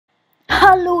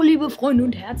Hallo liebe Freunde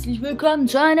und herzlich willkommen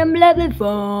zu einem Level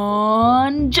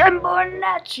von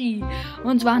Jimbonachi.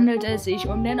 Und zwar handelt es sich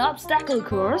um den Obstacle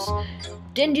Course.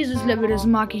 Denn dieses Level, das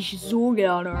mag ich so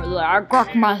gerne. Ja,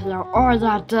 guck mal hier. Oh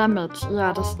ja, damit.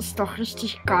 Ja, das ist doch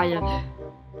richtig geil.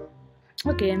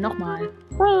 Okay, nochmal.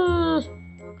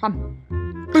 Komm.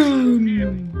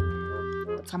 Boom.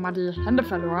 Jetzt haben wir die Hände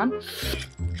verloren.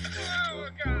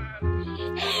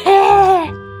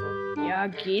 Ja,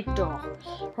 geht doch.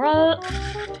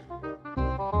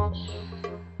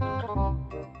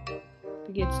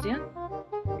 Wie geht's dir?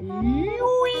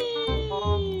 Jui!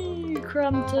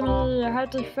 Komm, Timmy,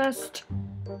 halt dich fest.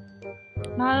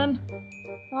 Nein.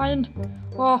 Nein.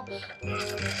 Oh.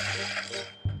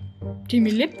 Timmy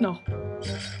lebt noch.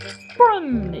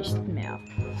 Nicht mehr.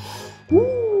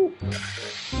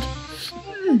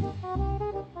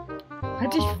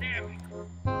 Halt dich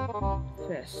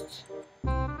fest.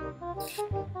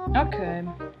 Okay.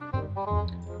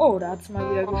 Oh, da hat's mal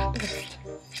wieder gespritzt.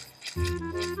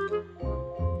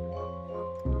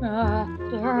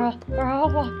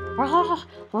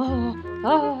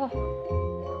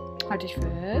 Halt dich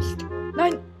fest.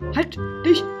 Nein, halt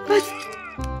dich fest.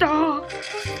 Da.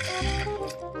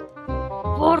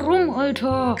 Warum,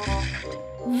 Alter?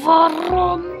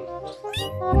 Warum?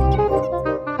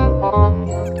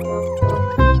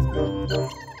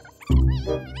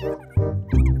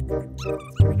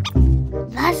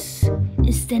 Was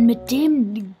ist denn mit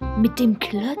dem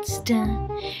Klotz da?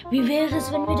 Wie wäre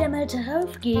es, wenn wir da mal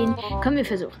drauf gehen? Komm, wir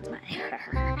versuchen es mal.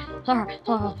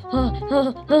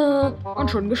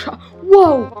 Und schon geschah.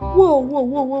 Wow.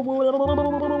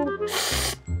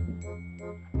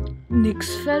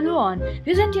 Nix verloren.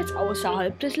 Wir sind jetzt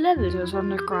außerhalb des Levels. Das ist doch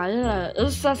nicht geil.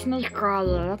 Ist das nicht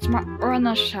geil? Jetzt mal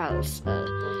ohne Scheiß.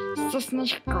 Ist das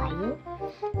nicht geil?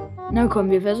 Na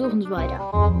komm, wir versuchen es weiter.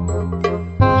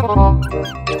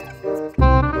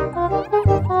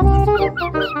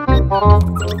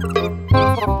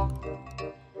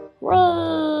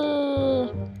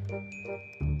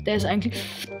 Der ist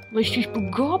eigentlich richtig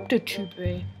begabt, der Typ,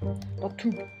 ey. Der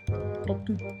Typ,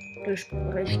 der ist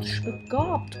richtig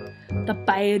begabt. Der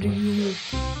beide Junge.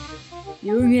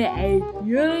 Junge, ey,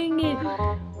 Junge.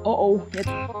 Oh, jetzt.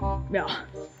 Ja,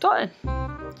 toll.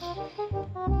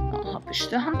 Da hab ich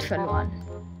die Hand verloren.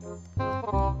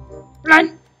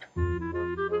 Nein!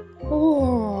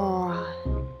 Oh.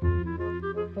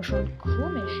 War schon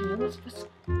komisch, ne? Was?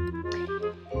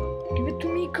 Give it to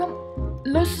me, komm.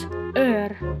 Los,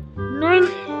 Nein!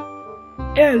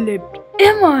 Er lebt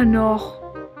immer noch.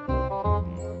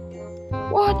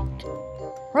 What?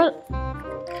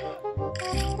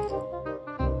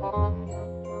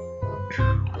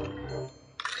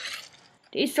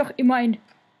 Der ist doch immer ein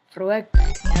froher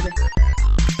Knabe.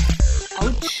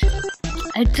 Autsch.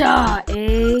 Alter,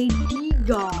 ey,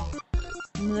 Digga.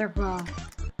 Digga.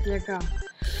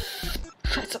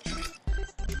 Scheiße.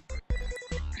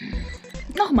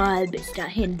 Nochmal bis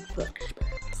dahin.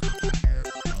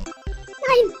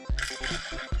 Nein!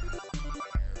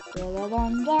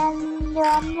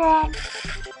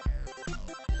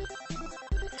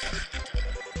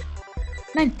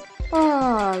 Nein!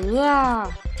 Oh, ja!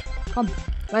 Komm,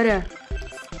 weiter!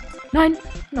 Nein!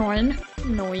 9,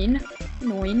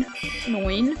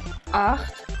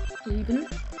 8, 7,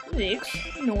 6,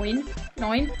 9,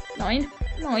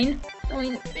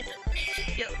 bitte.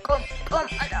 Ja, komm,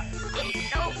 Alter.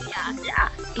 Ja,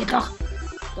 geht doch.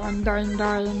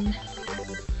 Dann.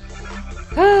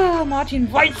 Ah,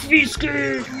 Martin weiß, wie es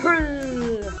geht.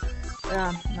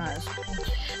 Ja, nice.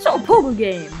 So, Pogo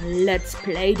Game. Let's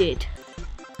play it.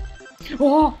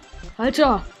 Oh,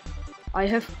 Alter.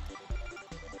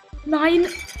 Nein.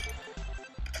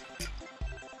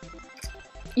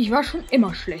 Ich war schon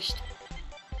immer schlecht.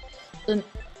 In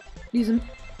diesem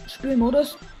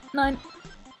Spielmodus. Nein.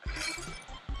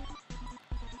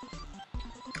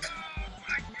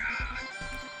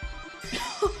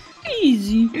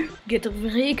 Easy.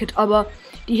 Geregelt, aber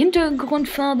die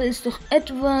Hintergrundfarbe ist doch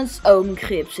etwas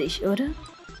augenkrebsig, oder?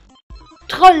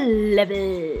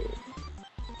 Troll-Level.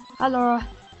 Hallo.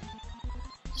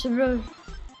 Ich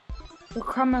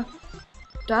bekomme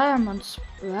Diamonds.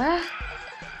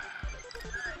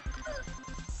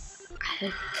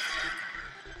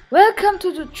 Welcome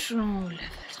to the Troll-Level.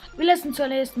 Wir lassen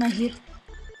zuerst mal hier.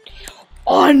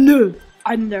 Oh, nö.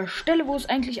 An der Stelle, wo es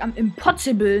eigentlich am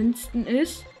impossiblesten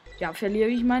ist. Ja, verliere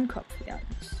ich meinen Kopf. Ja,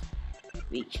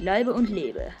 wie ich leibe und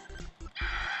lebe.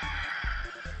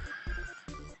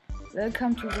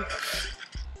 Welcome to the...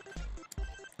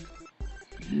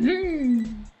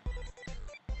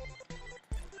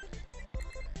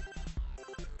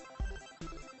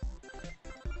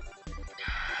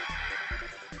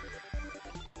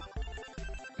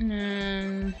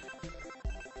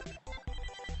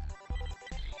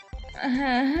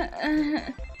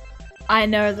 I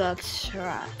know that's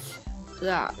right.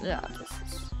 Ja,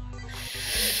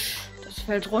 das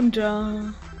fällt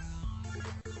runter.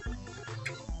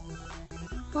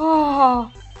 Oh.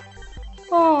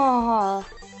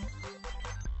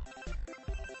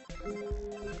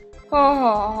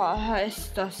 Oh,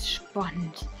 ist das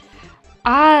spannend.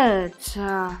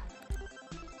 Alter.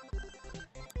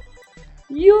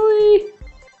 Jui.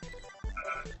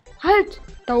 Halt.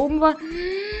 Da oben war...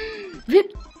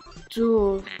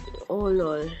 So. Oh,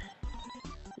 lol.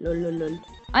 Lol.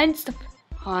 Eins.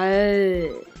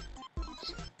 Halt.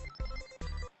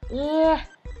 Ja,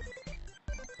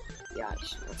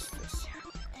 ich wusste es ja.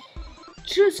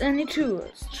 Choose any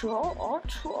tools. Troll or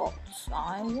trolls?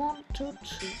 I want to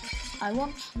choose. I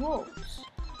want trolls.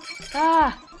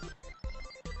 Ah.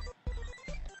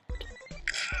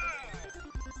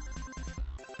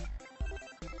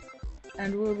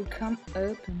 And will become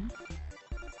open.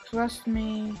 Trust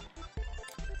me.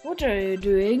 What are you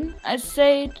doing? I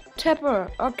said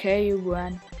Tapper. Okay, you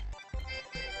won.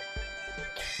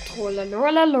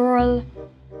 Trollalalol.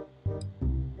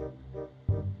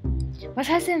 Was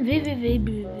heißt denn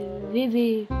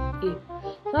www?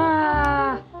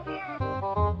 Ah!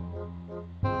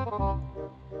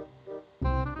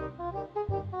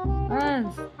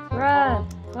 Eins,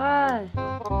 zwei.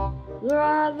 You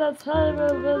are the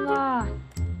table winner.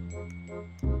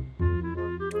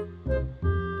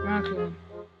 Okay.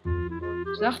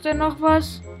 Sagt er noch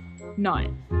was?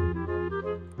 Nein.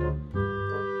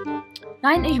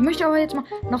 Nein, ich möchte aber jetzt mal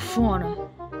nach vorne.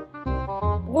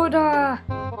 Bruder!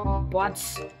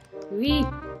 Bots! Wie?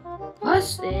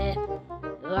 Was?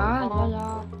 Ja.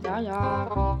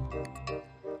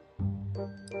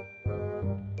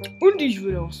 Und ich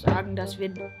würde auch sagen, dass wir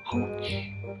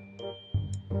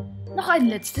noch ein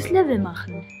letztes Level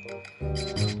machen.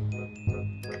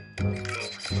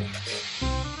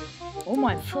 Oh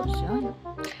mein Fuß, ja.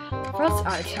 Friss,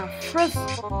 Alter.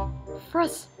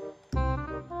 Friss.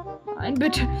 Nein,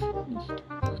 bitte. Nicht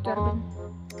sterben.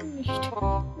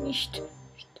 Nicht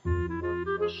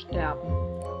sterben.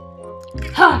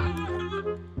 Ha!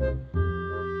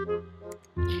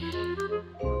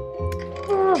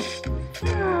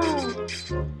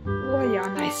 Oh ja,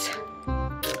 nice.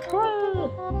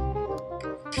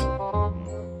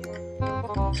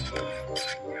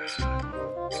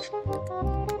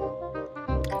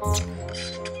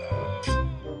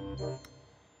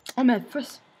 Oh mein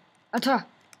Fuß. Alter.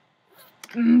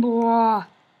 Boah.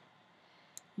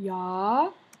 Ja,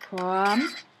 komm.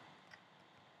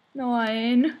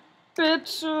 Nein,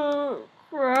 bitte,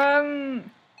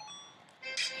 komm.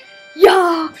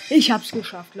 Ja, ich hab's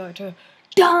geschafft, Leute.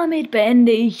 Damit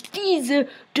beende ich diese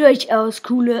durchaus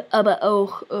coole, aber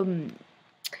auch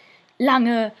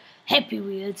lange Happy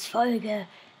Wheels Folge.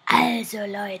 Also,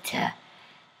 Leute,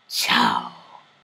 ciao.